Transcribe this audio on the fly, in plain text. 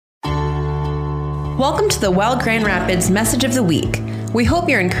Welcome to the Well Grand Rapids Message of the Week. We hope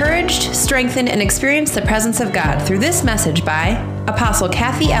you're encouraged, strengthened, and experience the presence of God through this message by Apostle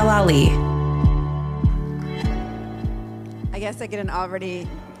Kathy L. Ali. I guess I get an already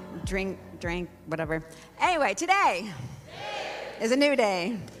drink, whatever. Anyway, today is a new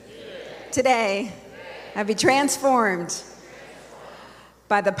day. Today, I'll be transformed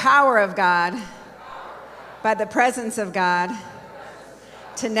by the power of God, by the presence of God,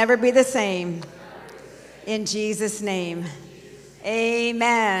 to never be the same. In Jesus' name,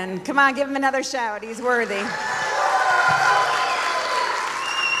 amen. Come on, give him another shout. He's worthy.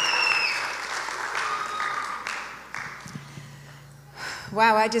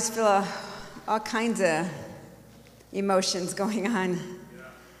 Wow, I just feel all kinds of emotions going on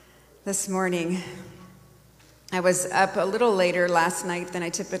this morning. I was up a little later last night than I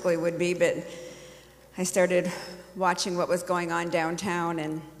typically would be, but I started watching what was going on downtown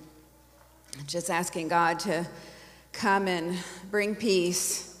and just asking God to come and bring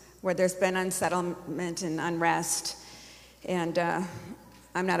peace where there's been unsettlement and unrest. And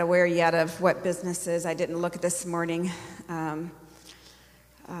I'm not aware yet of what businesses, I didn't look this morning,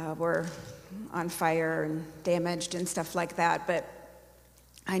 were on fire and damaged and stuff like that. But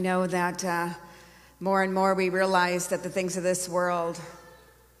I know that more and more we realize that the things of this world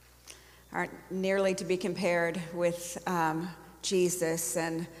aren't nearly to be compared with Jesus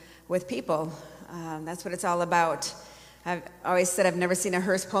and with people. That's what it's all about. I've always said I've never seen a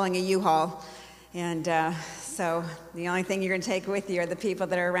hearse pulling a U-Haul. And so the only thing you're going to take with you are the people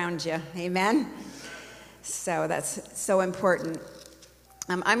that are around you. Amen? So that's so important.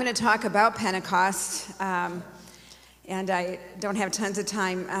 I'm going to talk about Pentecost. And I don't have tons of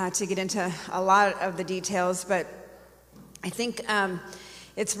time to get into a lot of the details, but I think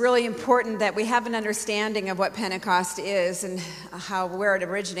it's really important that we have an understanding of what Pentecost is and where it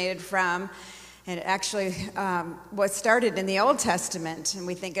originated from. And it actually was started in the Old Testament. And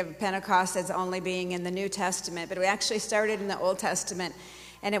we think of Pentecost as only being in the New Testament, but we actually started in the Old Testament.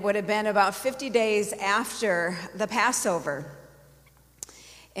 And it would have been about 50 days after the Passover.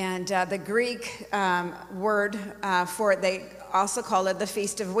 And the Greek word for it, they also call it the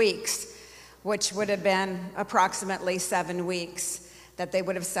Feast of Weeks, which would have been approximately 7 weeks that they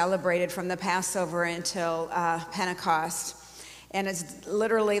would have celebrated from the Passover until Pentecost. And it's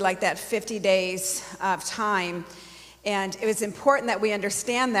literally like that 50 days of time. And it was important that we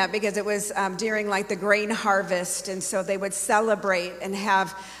understand that because it was during like the grain harvest. And so they would celebrate and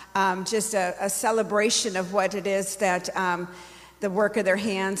have just a celebration of what it is that the work of their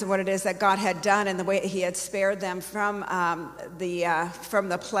hands and what it is that God had done and the way he had spared them from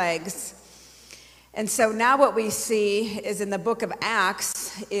the plagues. And so now what we see is in the book of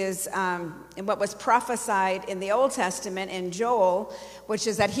Acts is in what was prophesied in the Old Testament in Joel, which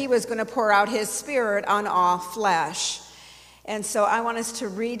is that he was going to pour out his spirit on all flesh. And so I want us to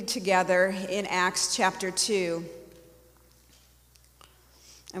read together in Acts chapter 2.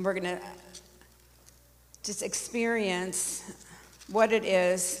 And we're going to just experience what it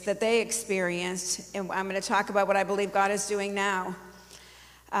is that they experienced. And I'm going to talk about what I believe God is doing now.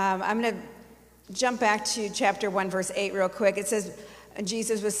 I'm going to jump back to chapter 1, verse 8 real quick. It says,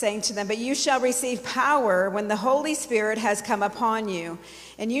 Jesus was saying to them, "But you shall receive power when the Holy Spirit has come upon you,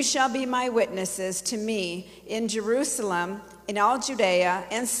 and you shall be my witnesses to me in Jerusalem, in all Judea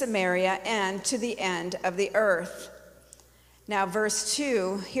and Samaria, and to the end of the earth." Now, verse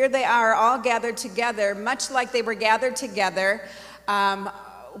 2, here they are all gathered together, much like they were gathered together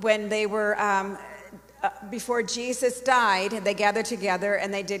when they were before Jesus died. They gathered together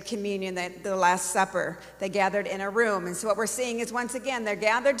and they did communion, the Last Supper. They gathered in a room. And so what we're seeing is, once again, they're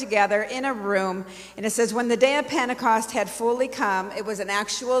gathered together in a room. And it says, when the day of Pentecost had fully come, it was an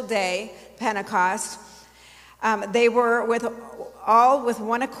actual day, Pentecost, they were all with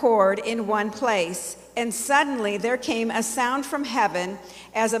one accord in one place. And suddenly there came a sound from heaven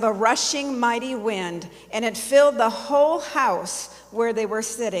as of a rushing mighty wind, and it filled the whole house where they were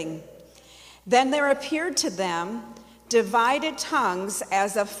sitting. Then there appeared to them divided tongues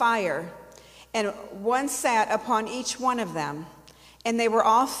as of fire, and one sat upon each one of them. And they were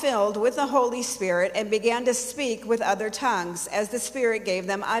all filled with the Holy Spirit and began to speak with other tongues as the Spirit gave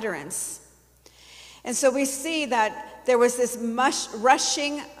them utterance. And so we see that there was this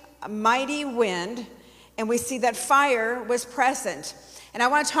rushing mighty wind, and we see that fire was present. And I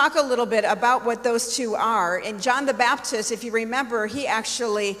want to talk a little bit about what those two are. And John the Baptist, if you remember, he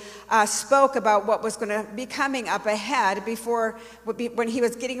actually spoke about what was going to be coming up ahead when he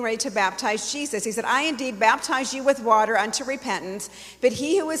was getting ready to baptize Jesus. He said, I indeed baptize you with water unto repentance, but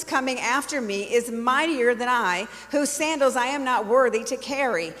he who is coming after me is mightier than I, whose sandals I am not worthy to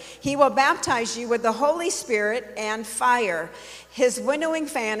carry. He will baptize you with the Holy Spirit and fire. His winnowing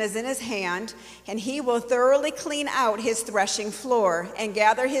fan is in his hand, and he will thoroughly clean out his threshing floor and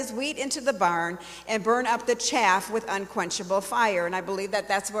gather his wheat into the barn and burn up the chaff with unquenchable fire. And I believe that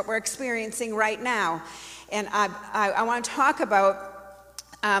that's what we're experiencing right now. And I want to talk about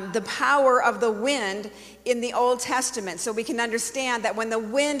the power of the wind in the Old Testament, so we can understand that when the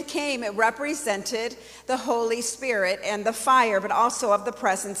wind came, it represented the Holy Spirit and the fire, but also of the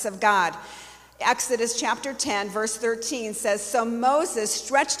presence of God. Exodus chapter 10, verse 13 says, So Moses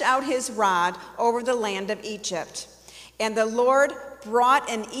stretched out his rod over the land of Egypt, and the Lord brought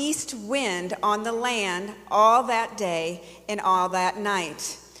an east wind on the land all that day and all that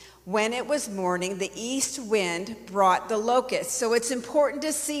night. When it was morning, the east wind brought the locusts. So it's important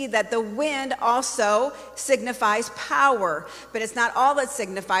to see that the wind also signifies power, but it's not all it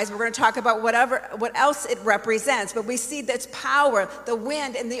signifies. We're going to talk about what else it represents, but we see that's power. The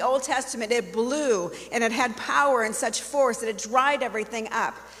wind in the Old Testament, it blew, and it had power and such force that it dried everything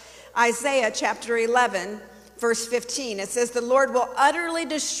up. Isaiah chapter 11, verse 15, it says, The Lord will utterly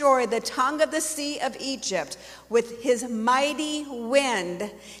destroy the tongue of the sea of Egypt. With his mighty wind,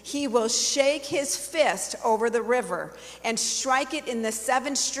 he will shake his fist over the river and strike it in the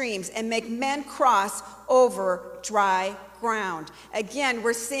 7 streams and make men cross over dry ground. Again,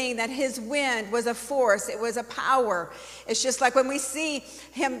 we're seeing that his wind was a force. It was a power. It's just like when we see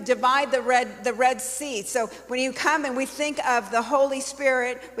him divide the Red Sea. So when you come and we think of the Holy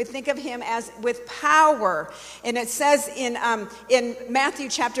Spirit, we think of him as with power. And it says in Matthew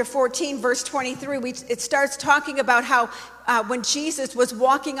chapter 14, verse 23, it starts talking about how when Jesus was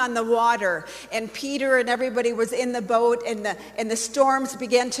walking on the water and Peter and everybody was in the boat and the storms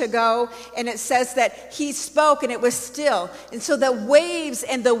began to go, and it says that he spoke and it was still. And so the waves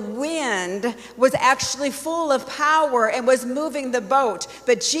and the wind was actually full of power and was moving the boat.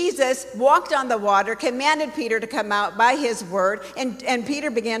 But Jesus walked on the water, commanded Peter to come out by his word, and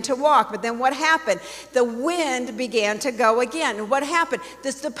Peter began to walk. But then what happened? The wind began to go again. And what happened?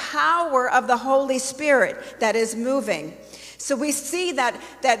 This is the power of the Holy Spirit that is moving. So we see that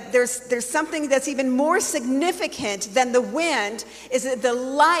there's something that's even more significant than the wind, is that the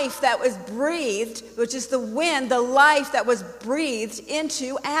life that was breathed, which is the wind, the life that was breathed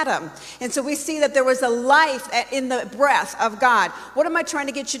into Adam. And so we see that there was a life in the breath of God. What am I trying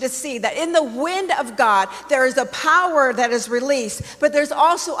to get you to see? That in the wind of God, there is a power that is released, but there's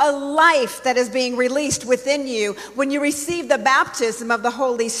also a life that is being released within you when you receive the baptism of the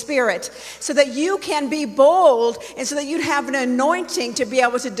Holy Spirit, so that you can be bold and so that you'd have an anointing to be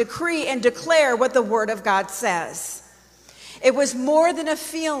able to decree and declare what the Word of God says. It was more than a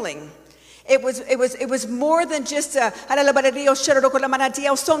feeling. It was more than just it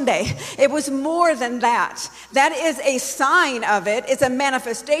was more than that. That is a sign of it. It's a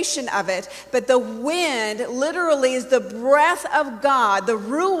manifestation of it. But the wind literally is the breath of God. The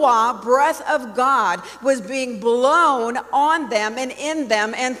ruah, breath of God, was being blown on them and in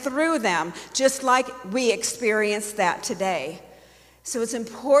them and through them, just like we experience that today. So it's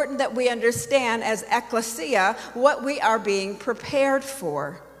important that we understand as ecclesia what we are being prepared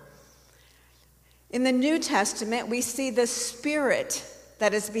for. In the New Testament, we see the Spirit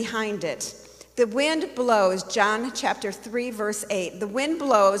that is behind it. The wind blows, John chapter 3, verse 8. The wind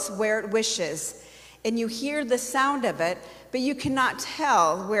blows where it wishes, and you hear the sound of it, but you cannot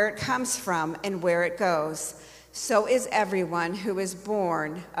tell where it comes from and where it goes. So is everyone who is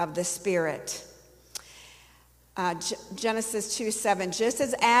born of the Spirit. Genesis 2:7, just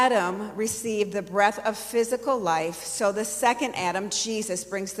as Adam received the breath of physical life, so the second Adam, Jesus,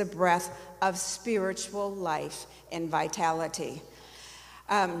 brings the breath of spiritual life and vitality.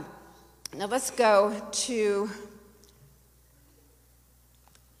 Now let's go to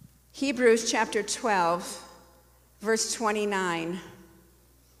Hebrews chapter 12, verse 29.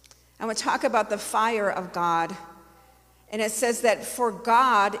 I want to talk about the fire of God. And it says that for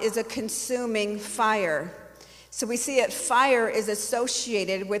God is a consuming fire. So we see that fire is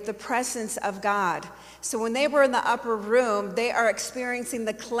associated with the presence of God. So when they were in the upper room, they are experiencing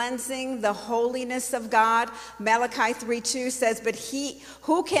the cleansing, the holiness of God. Malachi 3:2 says, "But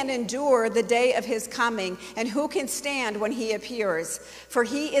who can endure the day of his coming, and who can stand when he appears? For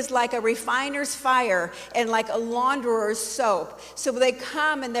he is like a refiner's fire and like a launderer's soap." So they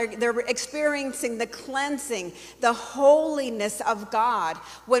come and they're experiencing the cleansing, the holiness of God.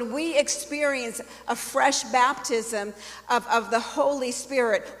 When we experience a fresh baptism of the Holy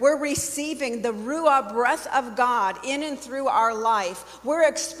Spirit, we're receiving the Ruah breath of God in and through our life. We're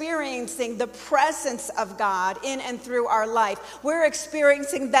experiencing the presence of God in and through our life. We're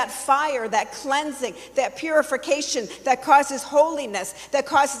experiencing that fire, that cleansing, that purification that causes holiness, that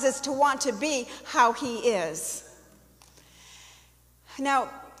causes us to want to be how he is. Now,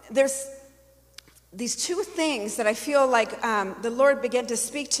 there's these two things that I feel like the Lord began to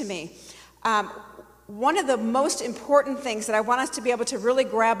speak to me. One of the most important things that I want us to be able to really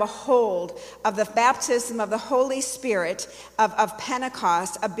grab a hold of the baptism of the Holy Spirit of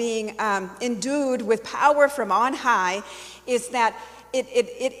Pentecost, of being endued with power from on high, is that it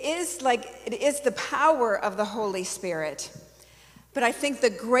is the power of the Holy Spirit. But I think the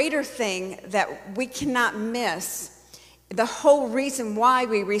greater thing that we cannot miss, the whole reason why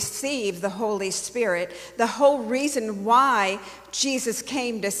we receive the Holy Spirit, the whole reason why Jesus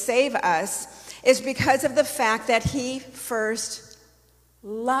came to save us, is because of the fact that he first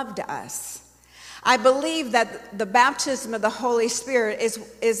loved us. I believe that the baptism of the Holy Spirit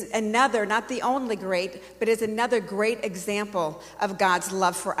is another, not the only great, but is another great example of God's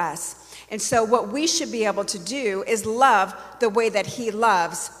love for us. And so what we should be able to do is love the way that he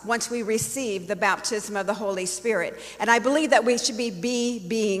loves once we receive the baptism of the Holy Spirit. And I believe that we should be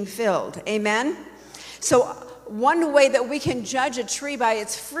being filled. Amen? So one way that we can judge a tree by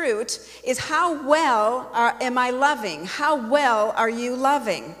its fruit is how well am I loving? How well are you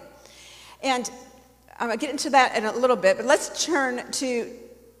loving? And I'm going to get into that in a little bit, but let's turn to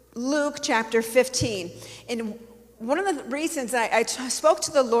Luke chapter 15. And one of the reasons I spoke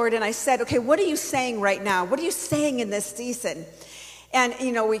to the Lord and I said, okay, what are you saying right now? What are you saying in this season? And,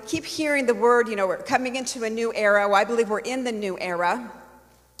 we keep hearing the word, we're coming into a new era. Well, I believe we're in the new era.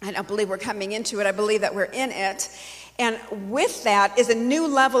 I don't believe we're coming into it. I believe that we're in it. And with that is a new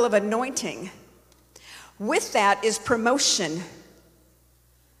level of anointing. With that is promotion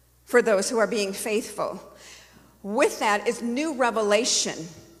for those who are being faithful. With that is new revelation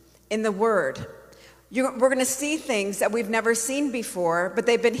in the Word. We're going to see things that we've never seen before, but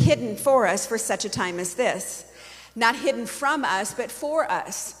they've been hidden for us for such a time as this. Not hidden from us, but for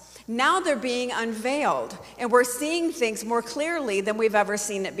us. Now they're being unveiled, and we're seeing things more clearly than we've ever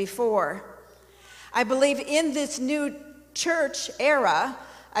seen it before. I believe in this new church era,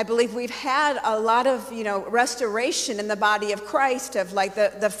 I believe we've had a lot of, restoration in the body of Christ of like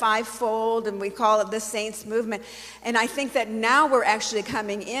the fivefold, and we call it the saints movement. And I think that now we're actually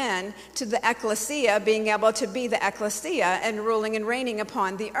coming in to the ecclesia, being able to be the ecclesia and ruling and reigning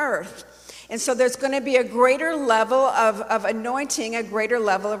upon the earth. And so there's going to be a greater level of anointing, a greater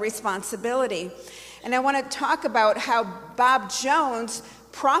level of responsibility. And I want to talk about how Bob Jones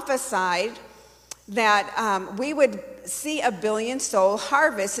prophesied that we would see a 1 billion soul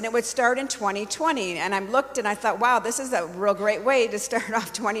harvest, and it would start in 2020. And I looked and I thought, wow, this is a real great way to start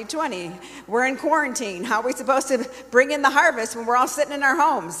off 2020. We're in quarantine. How are we supposed to bring in the harvest when we're all sitting in our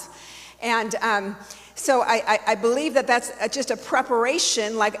homes? And so I believe that that's just a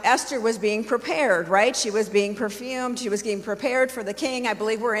preparation, like Esther was being prepared, right? She was being perfumed. She was being prepared for the king. I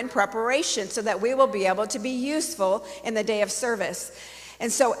believe we're in preparation so that we will be able to be useful in the day of service.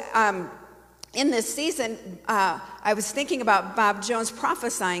 And so in this season, I was thinking about Bob Jones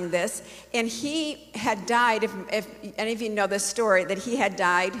prophesying this, and he had died, if any of you know this story, that he had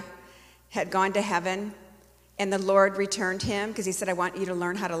died, had gone to heaven, and the Lord returned him because he said, I want you to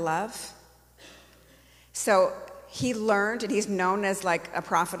learn how to love. So he learned, and he's known as like a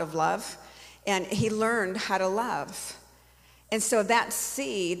prophet of love, and he learned how to love. And so that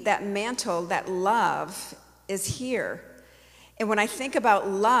seed, that mantle, that love is here. And when I think about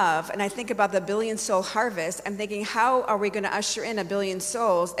love, and I think about the 1 billion soul harvest, I'm thinking, how are we going to usher in 1 billion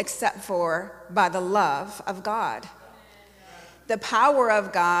souls except for by the love of God? The power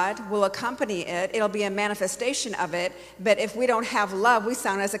of God will accompany it. It'll be a manifestation of it. But if we don't have love, we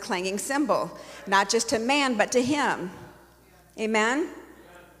sound as a clanging cymbal, not just to man, but to him. Amen?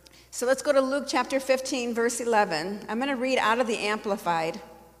 So let's go to Luke chapter 15, verse 11. I'm going to read out of the Amplified.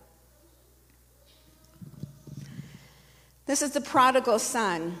 This is the prodigal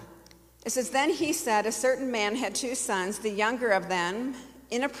son. It says, then he said, a certain man had 2 sons. The younger of them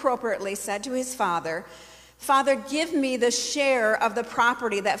inappropriately said to his father, Father, give me the share of the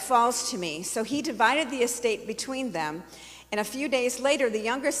property that falls to me. So he divided the estate between them. And a few days later, the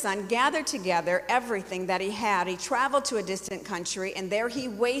younger son gathered together everything that he had. He traveled to a distant country, and there he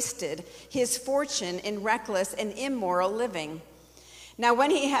wasted his fortune in reckless and immoral living. Now,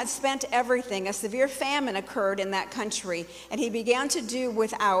 when he had spent everything, a severe famine occurred in that country, and he began to do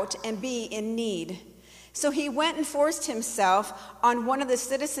without and be in need. So he went and forced himself on one of the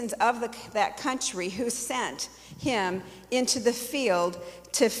citizens of that country, who sent him into the field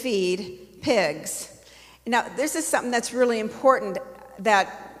to feed pigs. Now, this is something that's really important,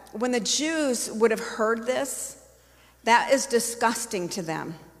 that when the Jews would have heard this, that is disgusting to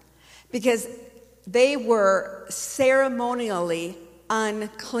them, because they were ceremonially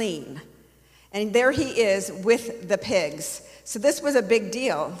unclean. And there he is with the pigs. So this was a big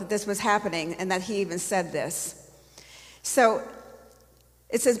deal that this was happening, and that he even said this. So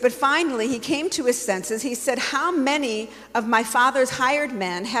it says, but finally he came to his senses. He said, how many of my father's hired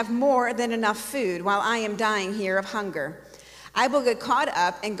men have more than enough food while I am dying here of hunger? I will get caught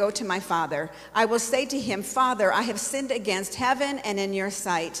up and go to my father. I will say to him, Father, I have sinned against heaven and in your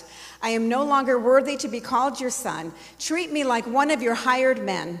sight. I am no longer worthy to be called your son. Treat me like one of your hired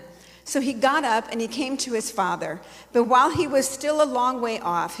men. So he got up and he came to his father. But while he was still a long way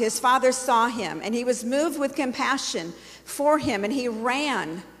off, his father saw him, and he was moved with compassion for him, and he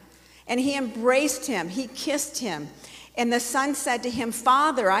ran and he embraced him. He kissed him. And the son said to him,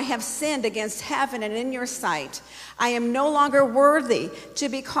 Father, I have sinned against heaven and in your sight. I am no longer worthy to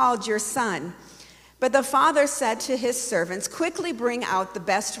be called your son. But the father said to his servants, quickly bring out the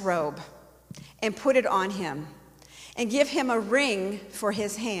best robe and put it on him, and give him a ring for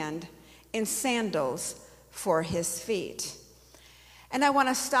his hand and sandals for his feet. And I want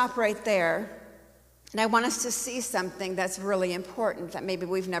to stop right there, and I want us to see something that's really important that maybe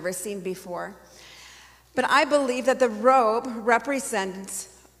we've never seen before. But I believe that the robe represents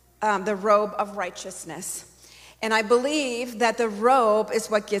the robe of righteousness. And I believe that the robe is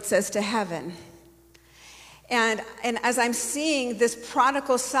what gets us to heaven. And as I'm seeing this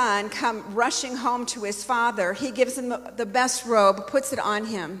prodigal son come rushing home to his father, he gives him the best robe, puts it on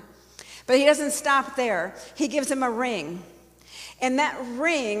him. But he doesn't stop there. He gives him a ring. And that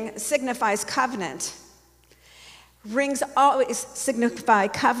ring signifies covenant. Rings always signify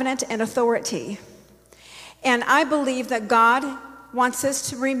covenant and authority. And I believe that God wants us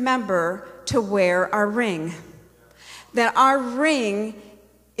to remember to wear our ring. That our ring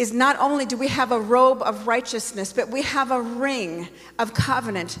is not only do we have a robe of righteousness, but we have a ring of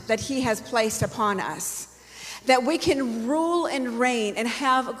covenant that he has placed upon us. That we can rule and reign and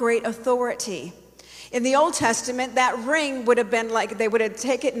have great authority. In the Old Testament, that ring would have been like, they would have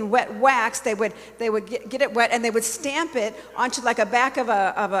taken it in wet wax, they would get it wet, and they would stamp it onto like a back of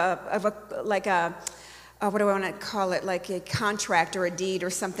what do I want to call it, like a contract or a deed or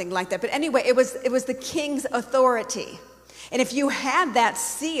something like that. But anyway, it was the king's authority. And if you had that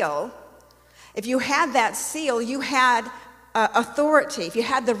seal, you had authority. If you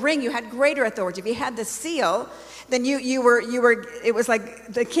had the ring, you had greater authority. If you had the seal, then you were, it was like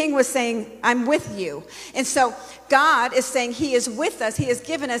the king was saying, I'm with you. And so God is saying he is with us. He has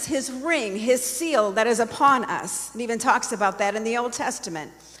given us his ring, his seal that is upon us. It even talks about that in the Old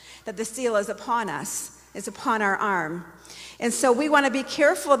Testament, that the seal is upon us, is upon our arm. And so we want to be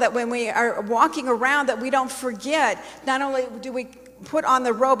careful that when we are walking around that we don't forget, not only do we put on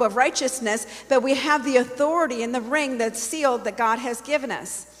the robe of righteousness, but we have the authority and the ring that's sealed that God has given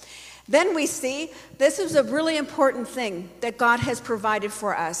us. Then we see this is a really important thing that God has provided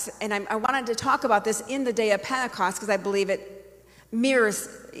for us. And I wanted to talk about this in the day of Pentecost because I believe it mirrors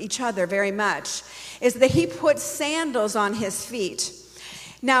each other very much, is that he put sandals on his feet.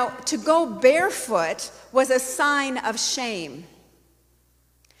 Now, to go barefoot was a sign of shame.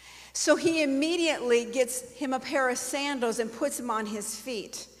 So he immediately gets him a pair of sandals and puts them on his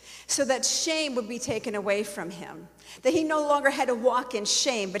feet so that shame would be taken away from him. That he no longer had to walk in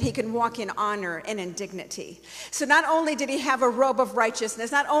shame, but he could walk in honor and in dignity. So not only did he have a robe of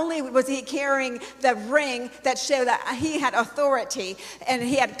righteousness, not only was he carrying the ring that showed that he had authority and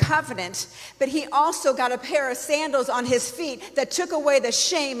he had covenant, but he also got a pair of sandals on his feet that took away the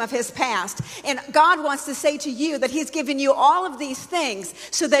shame of his past. And God wants to say to you that he's given you all of these things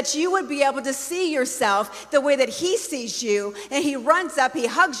so that you would be able to see yourself the way that he sees you. And he runs up, he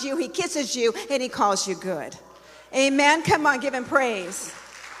hugs you, he kisses you, and he calls you good. Amen. Come on, give him praise.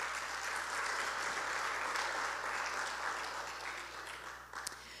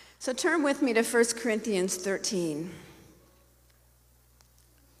 So turn with me to 1 Corinthians 13.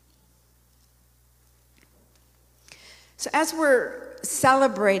 So as we're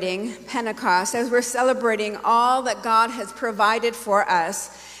celebrating Pentecost, as we're celebrating all that God has provided for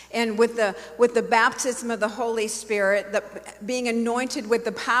us, and with the baptism of the Holy Spirit, being anointed with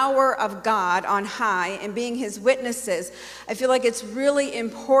the power of God on high and being his witnesses, I feel like it's really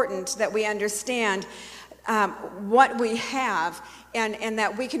important that we understand what we have and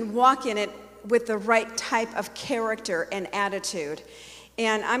that we can walk in it with the right type of character and attitude.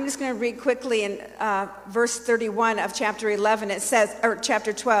 And I'm just going to read quickly in verse 31 of chapter 11. It says, or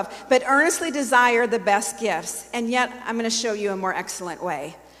chapter 12, but earnestly desire the best gifts, and yet I'm going to show you a more excellent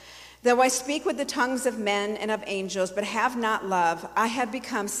way. Though I speak with the tongues of men and of angels, but have not love, I have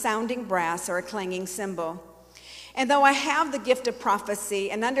become sounding brass or a clanging cymbal. And though I have the gift of prophecy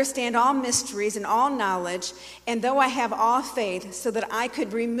and understand all mysteries and all knowledge, and though I have all faith so that I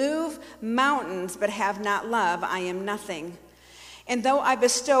could remove mountains but have not love, I am nothing. And though I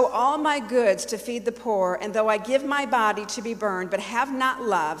bestow all my goods to feed the poor, and though I give my body to be burned but have not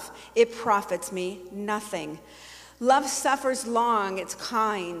love, it profits me nothing. Love suffers long, it's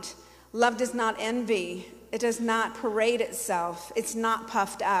kind. Love does not envy. It does not parade itself. It's not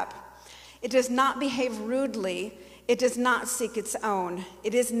puffed up. It does not behave rudely. It does not seek its own.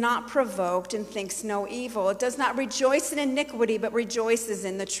 It is not provoked and thinks no evil. It does not rejoice in iniquity, but rejoices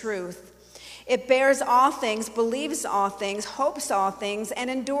in the truth. It bears all things, believes all things, hopes all things, and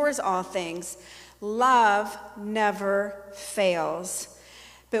endures all things. Love never fails.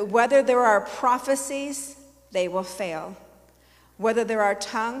 But whether there are prophecies, they will fail. Whether there are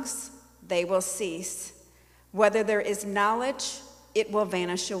tongues, they will cease. Whether there is knowledge, it will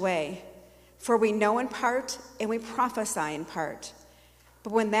vanish away. For we know in part, and we prophesy in part.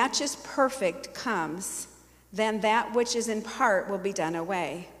 But when that which is perfect comes, then that which is in part will be done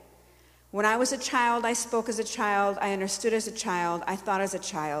away. When I was a child, I spoke as a child, I understood as a child, I thought as a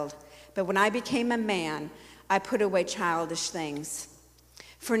child. But when I became a man, I put away childish things.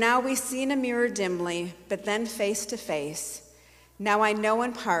 For now we see in a mirror dimly, but then face to face. Now I know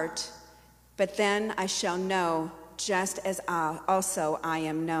in part, but then I shall know just as also I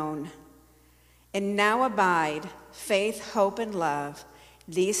am known. And now abide faith, hope, and love,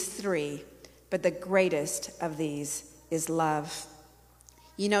 these three, but the greatest of these is love.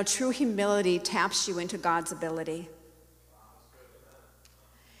 You know, true humility taps you into God's ability.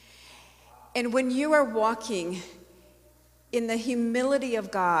 And when you are walking in the humility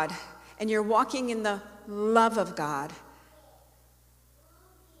of God, and you're walking in the love of God,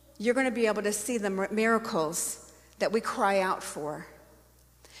 you're going to be able to see the miracles that we cry out for.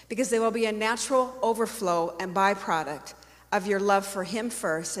 Because there will be a natural overflow and byproduct of your love for him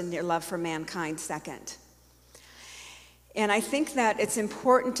first and your love for mankind second. And I think that it's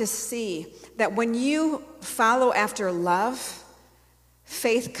important to see that when you follow after love,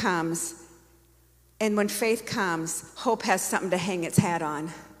 faith comes. And when faith comes, hope has something to hang its hat on.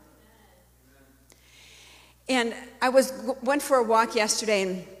 And I went for a walk yesterday,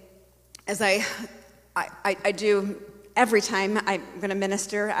 and as I do every time I'm going to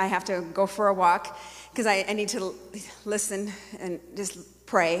minister, I have to go for a walk because I need to listen and just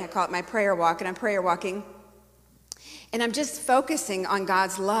pray. I call it my prayer walk, and I'm prayer walking. And I'm just focusing on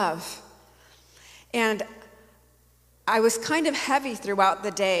God's love. And I was kind of heavy throughout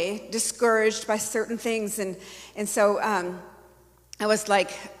the day, discouraged by certain things. And so I was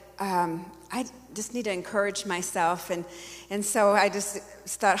like, I just need to encourage myself. And so I just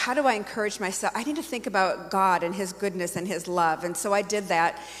thought, how do I encourage myself? I need to think about God and his goodness and his love. And so I did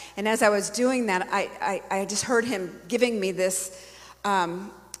that. And as I was doing that, I just heard him giving me this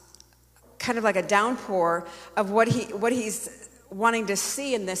kind of like a downpour of what he's wanting to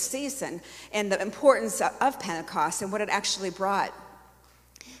see in this season and the importance of Pentecost and what it actually brought.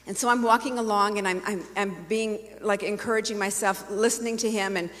 And so I'm walking along, and I'm being like encouraging myself, listening to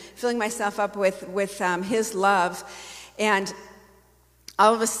him and filling myself up with his love. And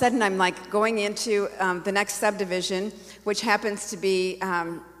all of a sudden I'm like going into the next subdivision, which happens to be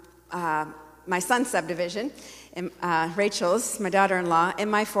my son's subdivision, and Rachel's, my daughter-in-law, and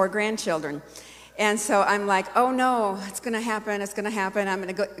my 4 grandchildren. And so I'm like, oh no, it's going to happen. I'm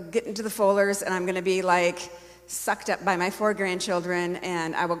going to get into the foliars, and I'm going to be like sucked up by my 4 grandchildren,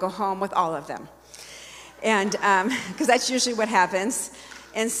 and I will go home with all of them. And because that's usually what happens.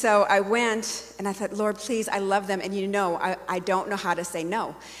 And so I went, and I thought, Lord, please, I love them. And you know, I don't know how to say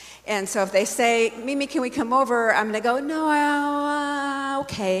no. And so if they say, Mimi, can we come over? I'm going to go, no,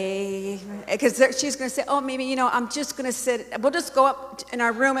 okay. Because she's going to say, oh, Mimi, you know, I'm just going to sit. We'll just go up in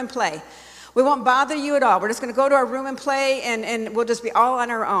our room and play. We won't bother you at all. We're just going to go to our room and play, and we'll just be all on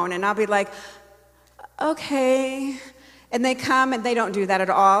our own. And I'll be like, okay. And they come, and they don't do that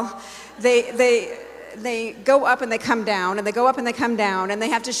at all. they go up and they come down, and they go up and they come down, and they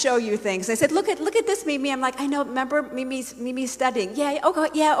have to show you things. They said, look at this, Mimi. I'm like, I know, remember Mimi's studying. Yeah,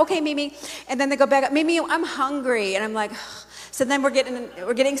 okay, Mimi. And then they go back up, Mimi, I'm hungry. And I'm like, so then we're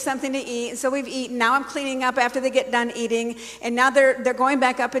getting something to eat. And so we've eaten. Now I'm cleaning up after they get done eating. And now they're going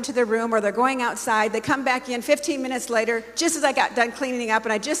back up into their room, or they're going outside. They come back in 15 minutes later, just as I got done cleaning up,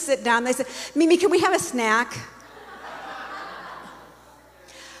 and I just sit down. They said, Mimi, can we have a snack?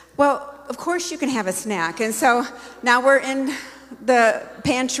 Well, of course you can have a snack. And so now we're in the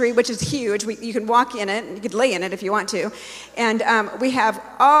pantry, which is huge. You can walk in it, you could lay in it if you want to. And we have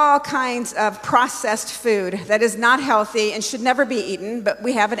all kinds of processed food that is not healthy and should never be eaten, but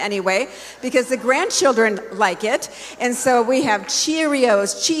we have it anyway because the grandchildren like it. And so we have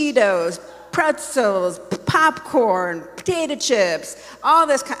Cheerios, Cheetos, pretzels, popcorn, potato chips, all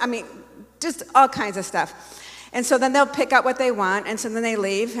this, just all kinds of stuff. And so then they'll pick out what they want, and so then they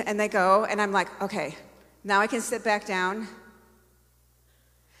leave and they go, and I'm like, okay, now I can sit back down.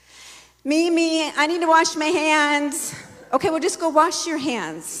 Mimi, I need to wash my hands. Okay, well, just go wash your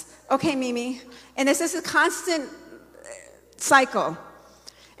hands. Okay, Mimi. And this is a constant cycle.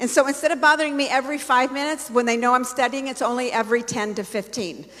 And so instead of bothering me every 5 minutes, when they know I'm studying, it's only every 10 to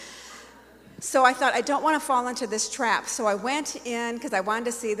 15. So I thought, I don't want to fall into this trap. So I went in, because I wanted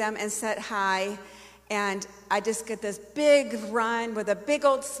to see them, and said hi. And I just get this big run with a big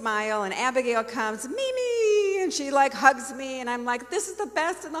old smile, and Abigail comes, Mimi, and she hugs me, and I'm like, this is the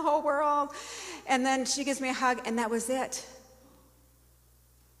best in the whole world. And then she gives me a hug, and that was it.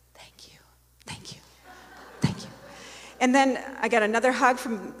 Thank you. And then I got another hug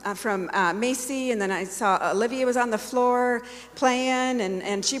from Macy, and then I saw Olivia was on the floor playing,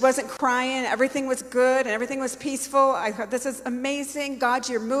 and she wasn't crying. Everything was good, and everything was peaceful. I thought, this is amazing. God,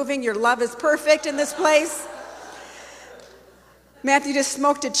 you're moving. Your love is perfect in this place. Matthew just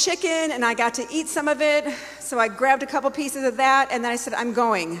smoked a chicken, and I got to eat some of it. So I grabbed a couple pieces of that, and then I said, I'm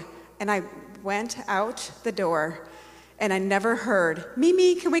going. And I went out the door, and I never heard,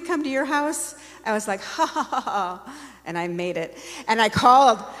 Mimi, can we come to your house? I was like, ha, ha, ha, ha. And I made it. And I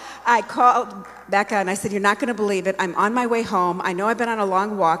called Becca, and I said, you're not going to believe it. I'm on my way home. I know I've been on a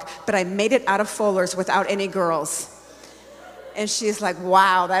long walk, but I made it out of Fuller's without any girls. And she's like,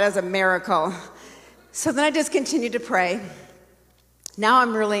 wow, that is a miracle. So then I just continued to pray. Now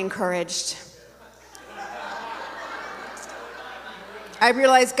I'm really encouraged. I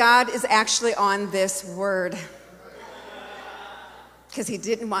realize God is actually on this word because he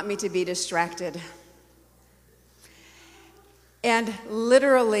didn't want me to be distracted. And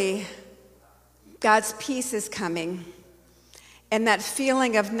literally, God's peace is coming. And that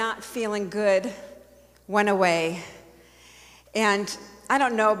feeling of not feeling good went away. And I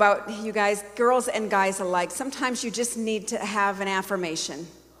don't know about you guys, girls and guys alike. Sometimes you just need to have an affirmation.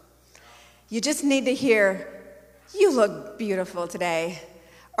 You just need to hear, you look beautiful today.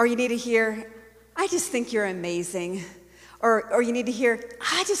 Or you need to hear, I just think you're amazing. Or you need to hear,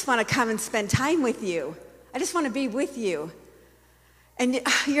 I just want to come and spend time with you. I just want to be with you. And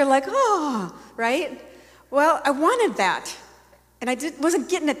you're like, oh, right? Well, I wanted that. And I wasn't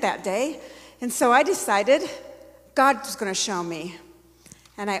getting it that day. And so I decided God was going to show me.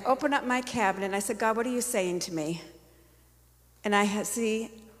 And I opened up my cabinet and I said, God, what are you saying to me? And I see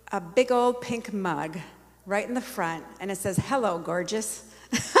a big old pink mug right in the front. And it says, hello, gorgeous.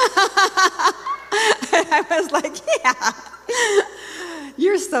 And I was like, yeah,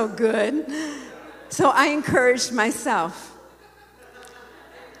 you're so good. So I encouraged myself.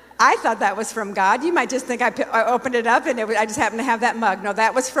 I thought that was from God. You might just think I opened it up and I just happened to have that mug. No,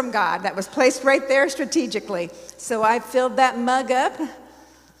 that was from God. That was placed right there strategically. So I filled that mug up,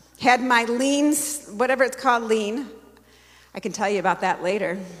 had my lean, whatever it's called, lean. I can tell you about that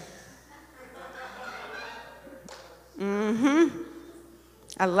later.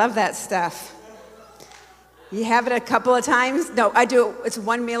 I love that stuff. You have it a couple of times. No, I do. It's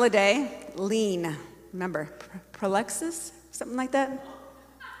one meal a day. Lean. Remember, Prolexis? Something like that?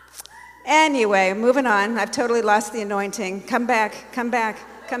 Anyway, moving on. I've totally lost the anointing. Come back.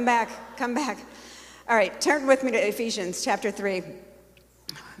 All right, turn with me to Ephesians chapter 3.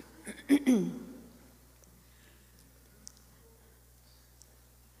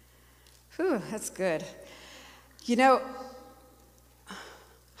 Whew, that's good. You know,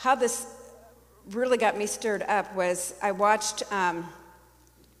 how this really got me stirred up was I watched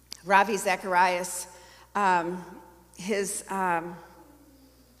Ravi Zacharias, his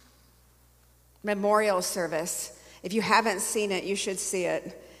memorial service. If you haven't seen it, you should see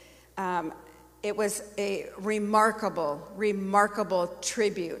it. It was a remarkable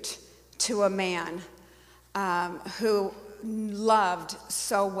tribute to a man who loved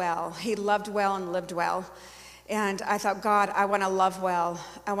so well. He loved well and lived well. And I thought, God, I want to love well.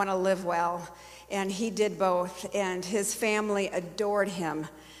 I want to live well. And he did both. And his family adored him.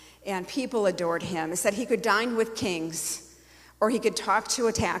 And people adored him. It said he could dine with kings, or he could talk to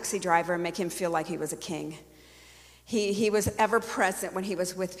a taxi driver and make him feel like he was a king. He was ever present when he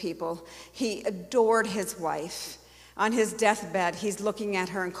was with people. He adored his wife. On his deathbed, he's looking at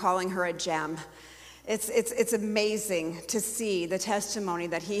her and calling her a gem. It's amazing to see the testimony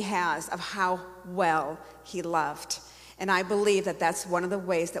that he has of how well he loved. And I believe that that's one of the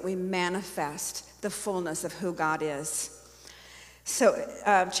ways that we manifest the fullness of who God is. So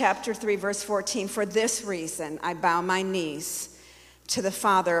chapter 3, verse 14, for this reason I bow my knees to the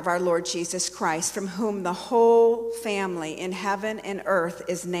Father of our Lord Jesus Christ, from whom the whole family in heaven and earth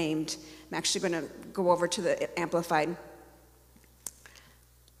is named. I'm actually going to go over to the Amplified.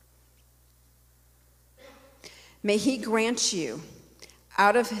 May he grant you,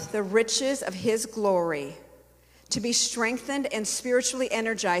 out of the riches of his glory, to be strengthened and spiritually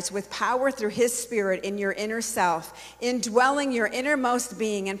energized with power through his Spirit in your inner self, indwelling your innermost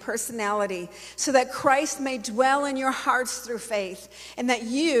being and personality, so that Christ may dwell in your hearts through faith, and that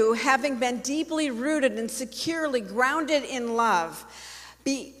you, having been deeply rooted and securely grounded in love,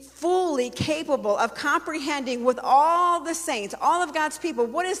 be fully capable of comprehending with all the saints, all of God's people,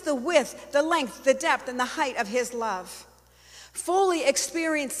 what is the width, the length, the depth, and the height of his love. Fully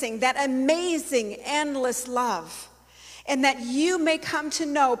experiencing that amazing, endless love, and that you may come to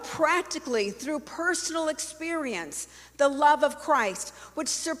know practically through personal experience the love of Christ, which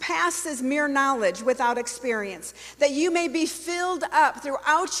surpasses mere knowledge without experience, that you may be filled up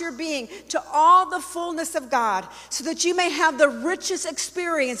throughout your being to all the fullness of God, so that you may have the richest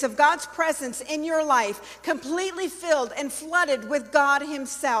experience of God's presence in your life, completely filled and flooded with God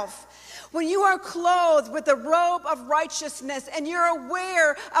himself. When you are clothed with the robe of righteousness, and you're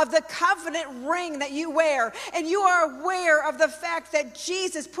aware of the covenant ring that you wear, and you are aware of the fact that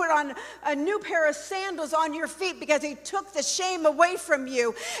Jesus put on a new pair of sandals on your feet because he took the shame away from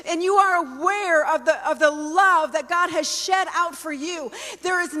you, and you are aware of the love that God has shed out for you,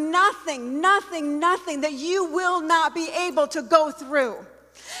 there is nothing that you will not be able to go through.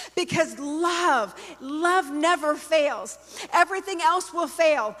 Because love never fails. Everything else will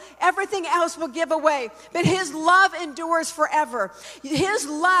fail. Everything else will give away. But his love endures forever. His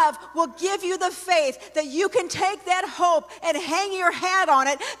love will give you the faith that you can take that hope and hang your hat on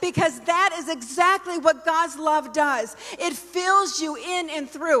it, because that is exactly what God's love does. It fills you in and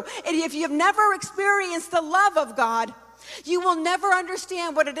through. And if you've never experienced the love of God, you will never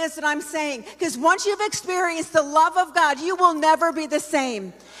understand what it is that I'm saying, because once you've experienced the love of God, you will never be the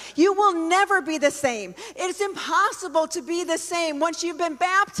same. You will never be the same. It's impossible to be the same once you've been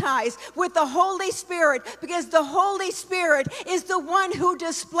baptized with the Holy Spirit, because the Holy Spirit is the one who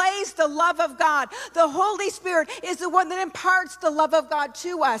displays the love of God. The Holy Spirit is the one that imparts the love of God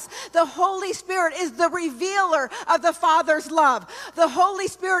to us. The Holy Spirit is the revealer of the Father's love. The Holy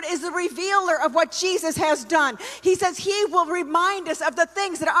Spirit is the revealer of what Jesus has done. He says he will remind us of the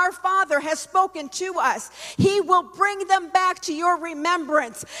things that our Father has spoken to us. He will bring them back to your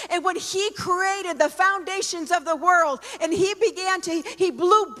remembrance. And when he created the foundations of the world, and he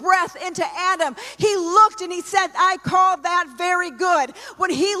blew breath into Adam, he looked and he said, I call that very good. When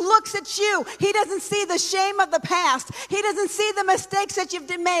he looks at you, he doesn't see the shame of the past. He doesn't see the mistakes that you've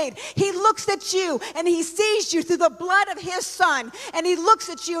made. He looks at you and he sees you through the blood of his Son. And he looks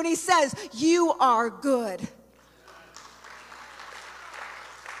at you and he says, you are good.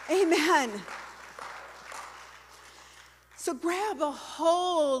 Amen. So grab a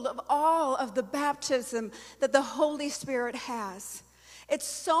hold of all of the baptism that the Holy Spirit has. It's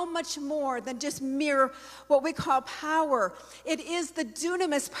so much more than just mere what we call power. It is the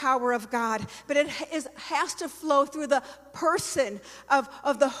dunamis power of God, but it has to flow through the person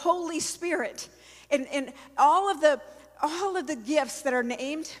of the Holy Spirit. And all of the gifts that are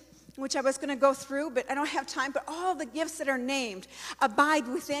named, which I was going to go through, but I don't have time, but all the gifts that are named abide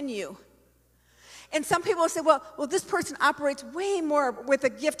within you. And some people will say, well, this person operates way more with a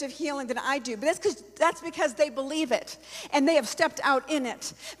gift of healing than I do. But that's because they believe it, and they have stepped out in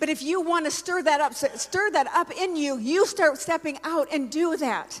it. But if you want to stir that up in you, you start stepping out and do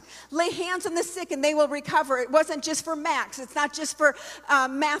that. Lay hands on the sick, and they will recover. It wasn't just for Max. It's not just for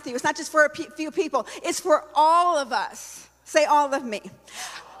Matthew. It's not just for a few people. It's for all of us. Say all of me.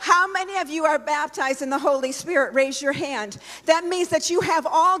 How many of you are baptized in the Holy Spirit? Raise your hand. That means that you have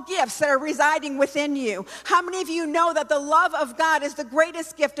all gifts that are residing within you. How many of you know that the love of God is the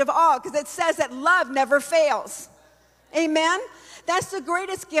greatest gift of all? Because it says that love never fails. Amen? That's the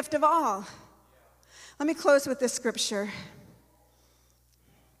greatest gift of all. Let me close with this scripture.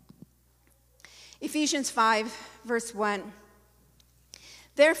 Ephesians 5, verse 1.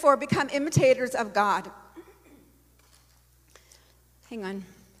 Therefore, become imitators of God. Hang on.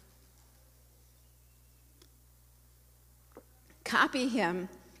 Copy him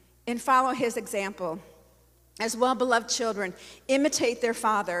and follow his example. As well-beloved children, imitate their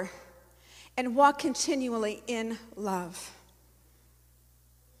father and walk continually in love.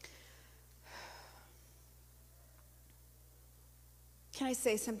 Can I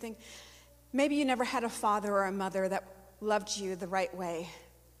say something? Maybe you never had a father or a mother that loved you the right way.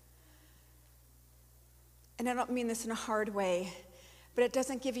 And I don't mean this in a hard way, but it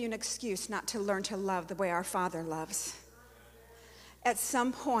doesn't give you an excuse not to learn to love the way our Father loves. At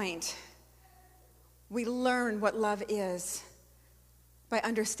some point, we learn what love is by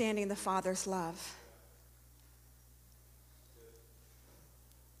understanding the Father's love.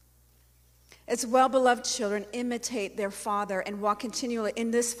 As well-beloved children, imitate their Father and walk continually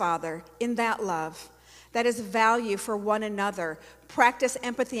in this Father, in that love. That is value for one another. Practice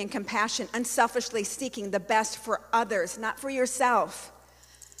empathy and compassion, unselfishly seeking the best for others, not for yourself.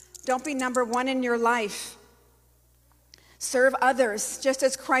 Don't be number one in your life. Serve others, just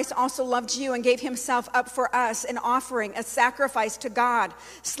as Christ also loved you and gave himself up for us, an offering, a sacrifice to God,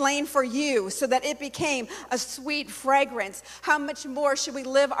 slain for you, so that it became a sweet fragrance. How much more should we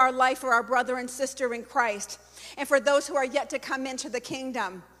live our life for our brother and sister in Christ, and for those who are yet to come into the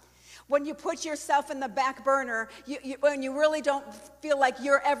kingdom? When you put yourself in the back burner, when you really don't feel like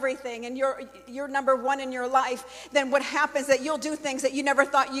you're everything and you're number one in your life, then what happens is that you'll do things that you never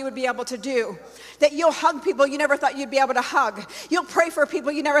thought you would be able to do. That you'll hug people you never thought you'd be able to hug. You'll pray for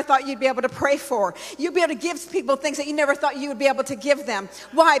people you never thought you'd be able to pray for. You'll be able to give people things that you never thought you would be able to give them.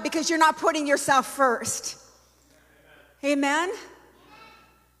 Why? Because you're not putting yourself first. Amen?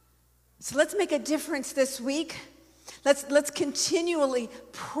 So let's make a difference this week. Let's continually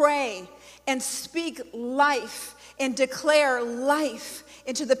pray and speak life and declare life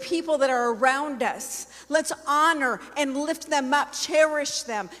into the people that are around us. Let's honor and lift them up, cherish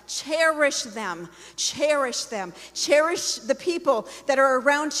them, cherish them, cherish them. Cherish the people that are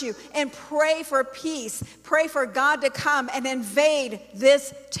around you and pray for peace. Pray for God to come and invade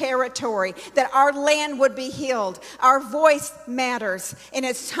this territory, that our land would be healed. Our voice matters, and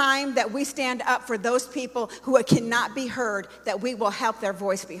it's time that we stand up for those people who cannot be heard, that we will help their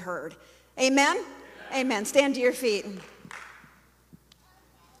voice be heard. Amen? Amen. Amen. Stand to your feet.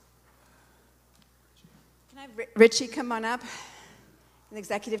 Richie, come on up. The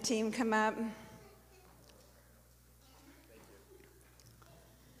executive team, come up.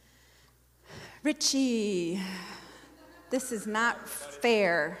 Richie, this is not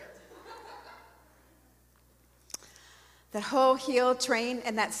fair. The whole heel, train,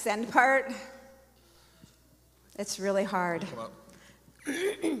 and that send part, it's really hard. Come up.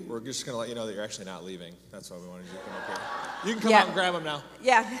 We're just going to let you know that you're actually not leaving. That's why we wanted you to come up here. You can come out and grab them now.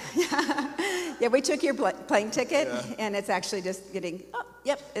 Yeah. Yeah, we took your plane ticket, and it's actually just getting,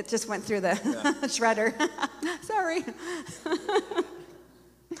 it just went through the shredder. Sorry.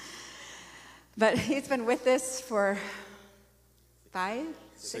 But he's been with us for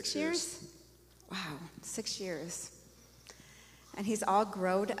 6 years? Wow, 6 years. And he's all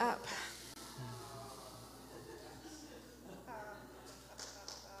growed up.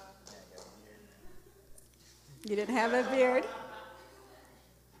 You didn't have a beard?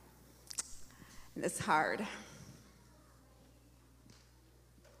 And it's hard.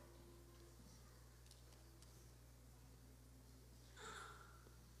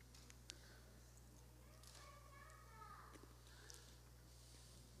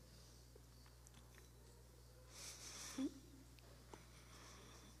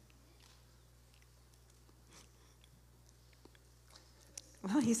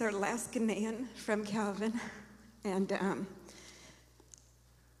 Well, he's our last Ghanaian from Calvin. And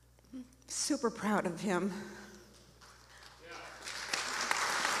super proud of him.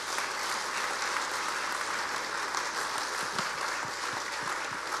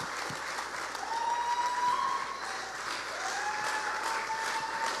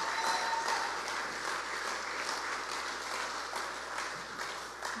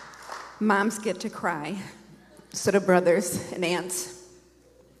 Moms get to cry, so do brothers and aunts.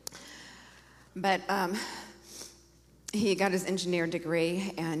 But he got his engineer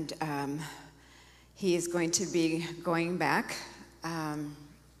degree, and he is going to be going back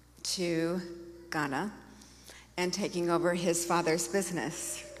to Ghana and taking over his father's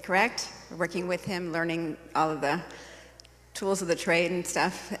business, correct? We're working with him, learning all of the tools of the trade and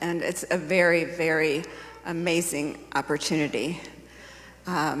stuff, and it's a very, very amazing opportunity.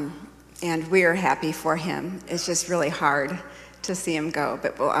 And we're happy for him. It's just really hard to see him go,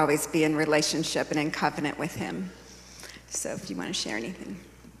 but we'll always be in relationship and in covenant with him. So if you want to share anything.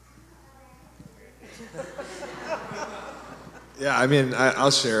 Yeah, I mean, I'll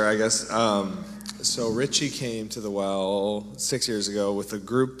share, I guess. So Richie came to the well 6 years ago with a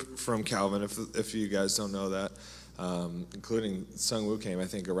group from Calvin, if you guys don't know that, including Sung Woo came, I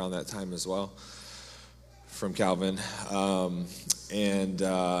think, around that time as well, from Calvin. And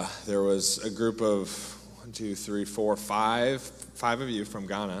there was a group of 5 of you from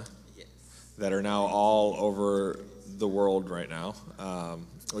Ghana that are now all over the world right now,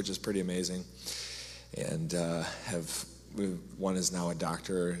 which is pretty amazing. And one is now a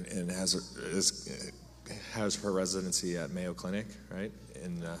doctor and has her residency at Mayo Clinic, right,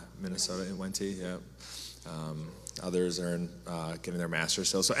 in Minnesota, in Wente. Yeah. Others are getting their master's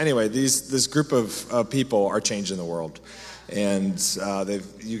still. So anyway, this group of people are changing the world, and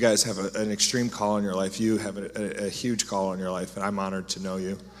you guys have an extreme call on your life. You have a huge call on your life, and I'm honored to know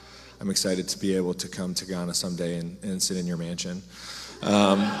you. I'm excited to be able to come to Ghana someday and sit in your mansion.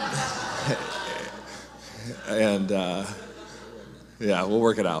 Yeah, we'll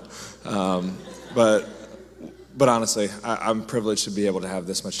work it out. But honestly, I'm privileged to be able to have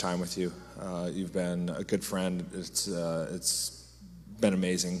this much time with you. You've been a good friend. It's been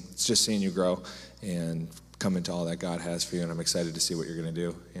amazing. It's just seeing you grow and come into all that God has for you, and I'm excited to see what you're going to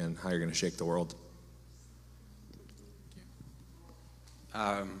do and how you're going to shake the world.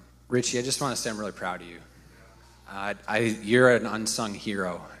 Richie, I just want to say I'm really proud of you. You're an unsung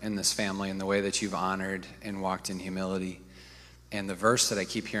hero in this family in the way that you've honored and walked in humility. And the verse that I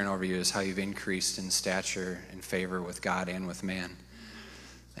keep hearing over you is how you've increased in stature and favor with God and with man.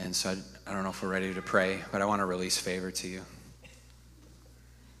 And so I don't know if we're ready to pray, but I want to release favor to you.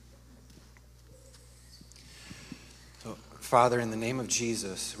 So, Father, in the name of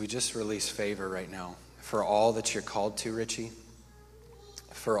Jesus, we just release favor right now for all that you're called to, Richie,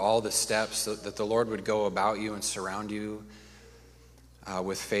 for all the steps that the Lord would go about you and surround you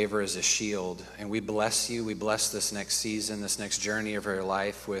with favor as a shield. And we bless you. We bless this next season, this next journey of your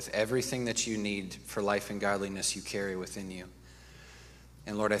life with everything that you need for life and godliness you carry within you.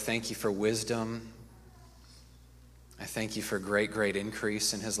 And Lord, I thank you for wisdom. I thank you for great, great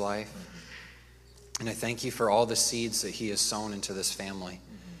increase in his life. And I thank you for all the seeds that he has sown into this family.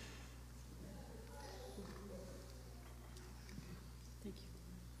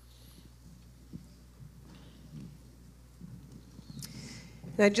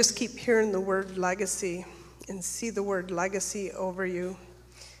 And I just keep hearing the word legacy and see the word legacy over you,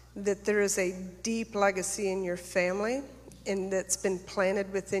 that there is a deep legacy in your family and that's been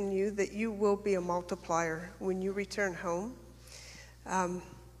planted within you, that you will be a multiplier when you return home. And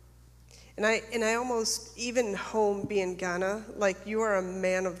I almost, even home being Ghana, like you are a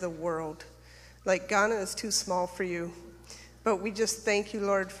man of the world. Like Ghana is too small for you. But we just thank you,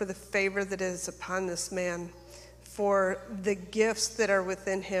 Lord, for the favor that is upon this man, for the gifts that are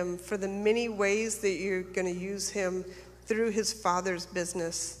within him, for the many ways that you're going to use him through his Father's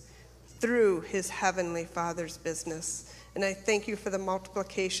business, through his heavenly Father's business. And I thank you for the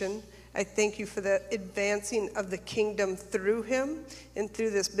multiplication. I thank you for the advancing of the kingdom through him and through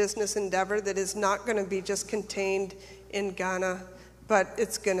this business endeavor that is not going to be just contained in Ghana, but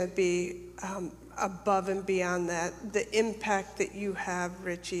it's going to be above and beyond that. The impact that you have,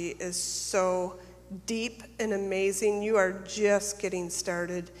 Richie, is so deep and amazing. You are just getting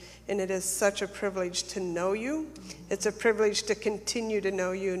started, and it is such a privilege to know you. It's a privilege to continue to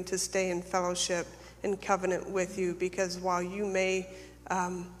know you and to stay in fellowship and covenant with you, because while you may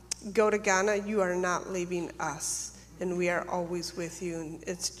go to Ghana, you are not leaving us, and we are always with you. And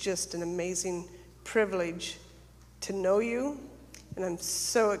it's just an amazing privilege to know you, and I'm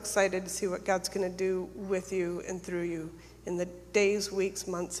so excited to see what God's going to do with you and through you in the days, weeks,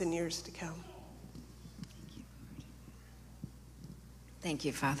 months, and years to come. Thank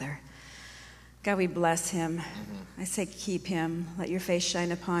you, Father. God, we bless him. I say keep him. Let your face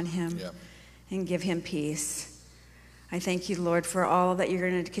shine upon him and give him peace. I thank you, Lord, for all that you're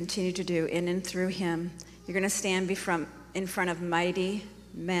going to continue to do in and through him. You're going to stand in front of mighty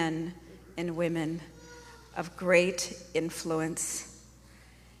men and women of great influence.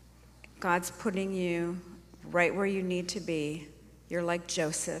 God's putting you right where you need to be. You're like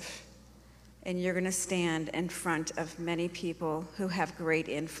Joseph. And you're going to stand in front of many people who have great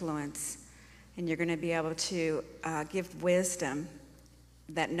influence. And you're going to be able to give wisdom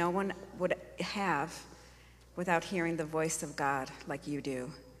that no one would have without hearing the voice of God like you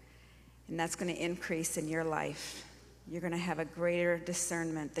do. And that's going to increase in your life. You're going to have a greater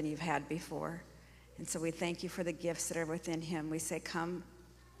discernment than you've had before. And so we thank you for the gifts that are within him. We say, come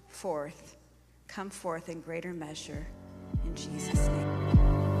forth. Come forth in greater measure. In Jesus' name.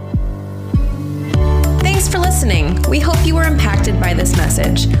 Thanks for listening. We hope you were impacted by this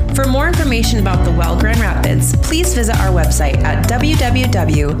message. For more information about The Well Grand Rapids, please visit our website at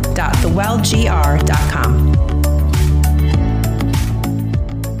www.thewellgr.com.